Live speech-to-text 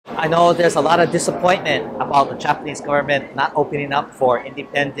I know there's a lot of disappointment about the Japanese government not opening up for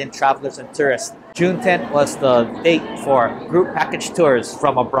independent travelers and tourists. June 10th was the date for group package tours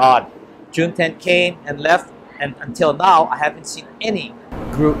from abroad. June 10th came and left, and until now, I haven't seen any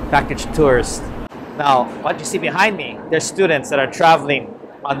group package tours. Now, what you see behind me, there's students that are traveling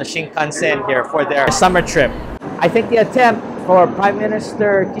on the Shinkansen here for their summer trip. I think the attempt for Prime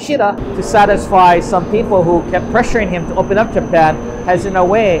Minister Kishida to satisfy some people who kept pressuring him to open up Japan has in a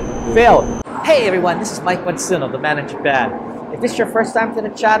way failed. Hey everyone, this is Mike Watson of The Man in Japan. If this is your first time to the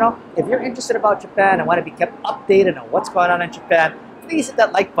channel, if you're interested about Japan and want to be kept updated on what's going on in Japan, please hit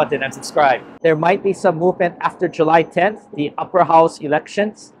that like button and subscribe. There might be some movement after July 10th, the upper house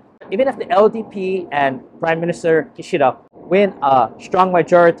elections. Even if the LDP and Prime Minister Kishida win a strong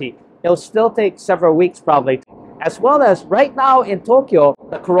majority, it'll still take several weeks probably. As well as right now in Tokyo,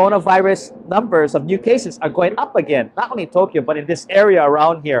 the coronavirus numbers of new cases are going up again. Not only in Tokyo, but in this area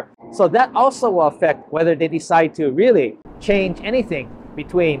around here. So that also will affect whether they decide to really change anything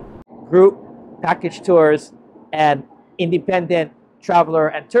between group package tours and independent traveler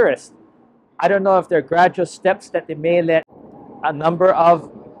and tourists. I don't know if there are gradual steps that they may let a number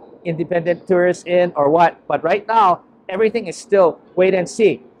of independent tourists in or what, but right now, everything is still wait and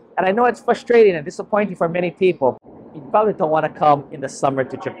see. And I know it's frustrating and disappointing for many people. You probably don't want to come in the summer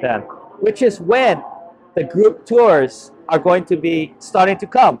to Japan, which is when the group tours are going to be starting to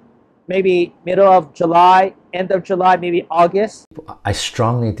come. Maybe middle of July, end of July, maybe August. I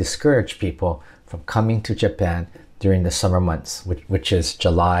strongly discourage people from coming to Japan during the summer months, which is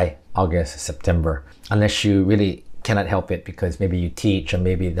July, August, September, unless you really cannot help it because maybe you teach or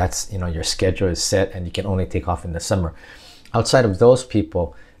maybe that's, your schedule is set and you can only take off in the summer. Outside of those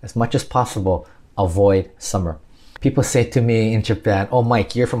people, as much as possible, avoid summer. People say to me in Japan, "Oh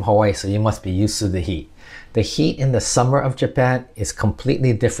Mike, you're from Hawaii, so you must be used to the heat." The heat in the summer of Japan is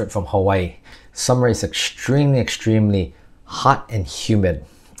completely different from Hawaii. Summer is extremely hot and humid.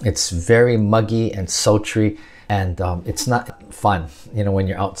 It's very muggy and sultry, and it's not fun, when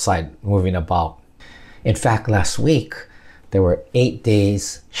you're outside moving about. In fact, last week, there were 8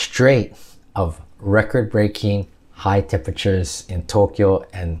 days straight of record-breaking high temperatures in Tokyo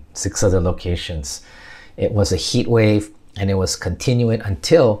and 6 other locations. It was a heat wave and it was continuing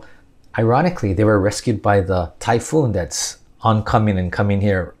until, ironically, they were rescued by the typhoon that's oncoming and coming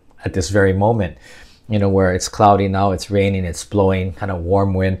here at this very moment. Where it's cloudy now, it's raining, it's blowing, kind of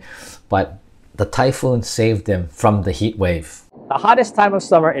warm wind, but the typhoon saved them from the heat wave. The hottest time of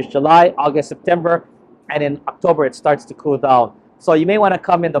summer is July, August, September, and in October it starts to cool down. So you may want to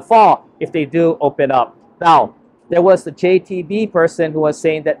come in the fall if they do open up. Now, there was the JTB person who was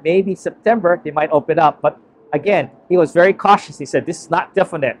saying that maybe September they might open up. But again, he was very cautious. He said, this is not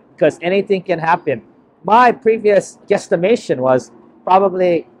definite because anything can happen. My previous guesstimation was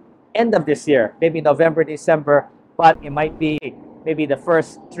probably end of this year, maybe November, December, but it might be maybe the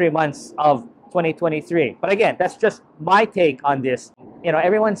first 3 months of 2023. But again, that's just my take on this.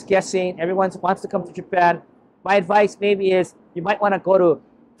 Everyone's guessing, everyone wants to come to Japan. My advice maybe is you might want to go to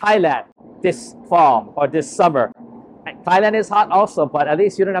Thailand this fall or this summer. Thailand is hot also, but at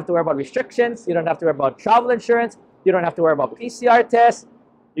least you don't have to worry about restrictions. You don't have to worry about travel insurance. You don't have to worry about PCR tests.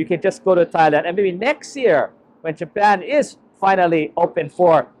 You can just go to Thailand. And maybe next year, when Japan is finally open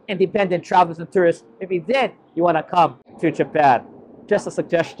for independent travelers and tourists, maybe then you want to come to Japan. Just a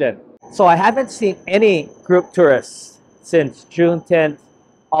suggestion. So I haven't seen any group tourists since June 10th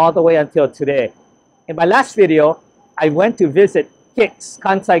all the way until today. In my last video, I went to visit KIX,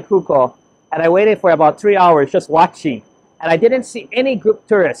 Kansai Kuko, and I waited for about 3 hours just watching. And I didn't see any group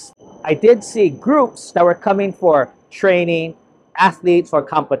tourists. I did see groups that were coming for training, athletes for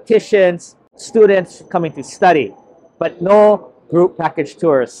competitions, students coming to study, but no group package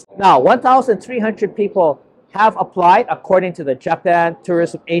tours. Now, 1,300 people have applied according to the Japan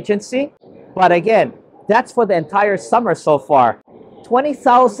Tourism Agency. But again, that's for the entire summer so far.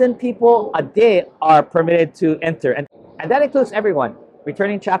 20,000 people a day are permitted to enter. And that includes everyone,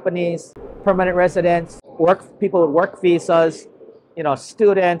 returning Japanese, permanent residents, people with work visas,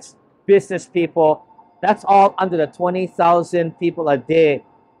 students, business people. That's all under the 20,000 people a day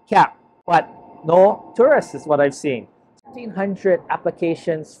cap. But no tourists is what I've seen. 1,500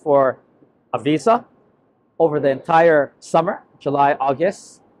 applications for a visa over the entire summer, July,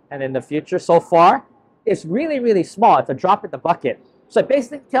 August, and in the future so far. It's really small. It's a drop in the bucket. So it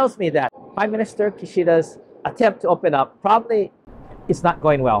basically tells me that Prime Minister Kishida's attempt to open up probably is not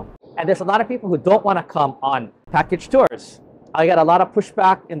going well. And there's a lot of people who don't want to come on package tours. I got a lot of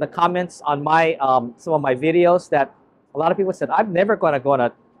pushback in the comments on my some of my videos that a lot of people said, I'm never going to go on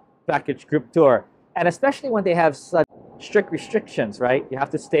a package group tour. And especially when they have such strict restrictions, right? You have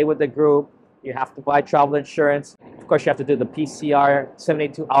to stay with the group. You have to buy travel insurance. Of course, you have to do the PCR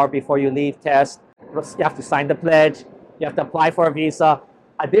 72-hour before you leave test. You have to sign the pledge. You have to apply for a visa.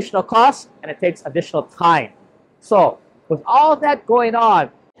 Additional costs, and it takes additional time. So with all that going on,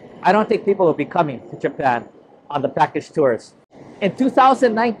 I don't think people will be coming to Japan on the package tours. In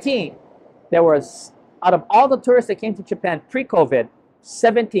 2019, there was, out of all the tourists that came to Japan pre-COVID,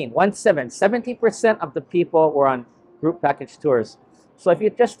 17% of the people were on group package tours. So if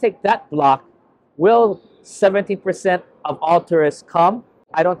you just take that block, will 70% of all tourists come?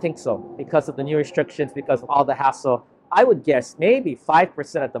 I don't think so, because of the new restrictions, because of all the hassle. I would guess maybe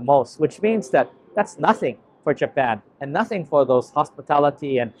 5% at the most, which means that that's nothing for Japan and nothing for those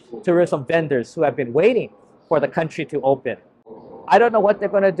hospitality and tourism vendors who have been waiting for the country to open. I don't know what they're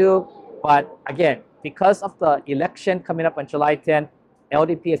going to do, but again, because of the election coming up on July 10,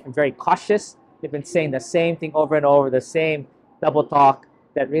 LDP has been very cautious. They've been saying the same thing over and over, the same double talk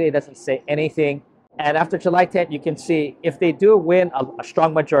that really doesn't say anything. And after July 10th, you can see if they do win a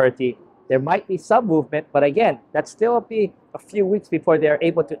strong majority, there might be some movement, but again, that still will be a few weeks before they're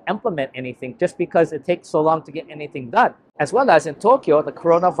able to implement anything, just because it takes so long to get anything done. As well as in Tokyo, the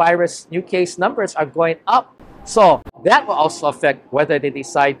coronavirus new case numbers are going up. So that will also affect whether they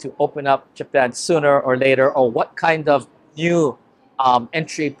decide to open up Japan sooner or later, or what kind of new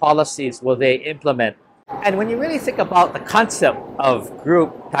entry policies will they implement. And when you really think about the concept of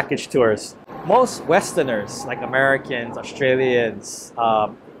group package tours, most Westerners, like Americans, Australians,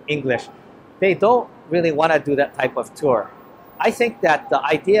 English, they don't really want to do that type of tour. I think that the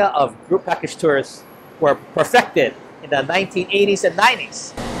idea of group package tours were perfected in the 1980s and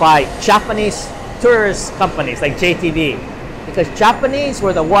 90s by Japanese tourist companies like JTB, because Japanese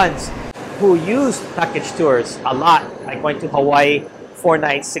were the ones who used package tours a lot, like going to Hawaii, 4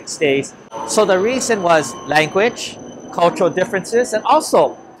 nights, 6 days. So the reason was language, cultural differences, and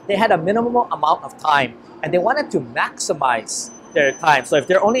also they had a minimal amount of time and they wanted to maximize their time. So if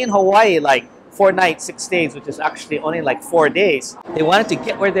they're only in Hawaii like 4 nights, 6 days, which is actually only like 4 days, they wanted to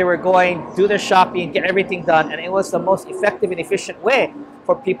get where they were going, do their shopping, get everything done, and it was the most effective and efficient way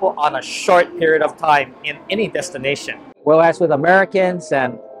for people on a short period of time in any destination. Whereas with Americans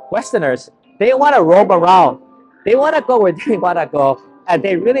and Westerners, they want to roam around. They want to go where they want to go, and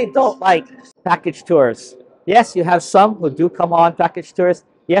they really don't like package tours. Yes, you have some who do come on package tours.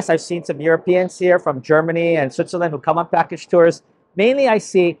 Yes, I've seen some Europeans here from Germany and Switzerland who come on package tours. Mainly I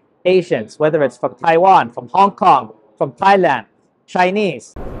see Asians, whether it's from Taiwan, from Hong Kong, from Thailand,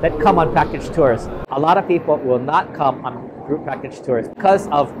 Chinese, that come on package tours. A lot of people will not come on group package tours because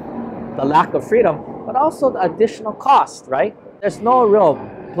of the lack of freedom, but also the additional cost, right? There's no real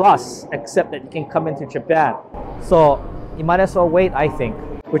plus except that you can come into Japan. So you might as well wait, I think,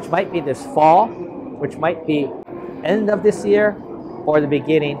 which might be this fall, which might be end of this year, or the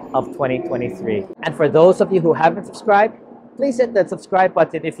beginning of 2023. And for those of you who haven't subscribed, please hit that subscribe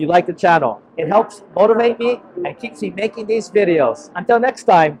button if you like the channel. It helps motivate me and keeps me making these videos. Until next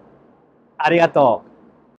time, arigato.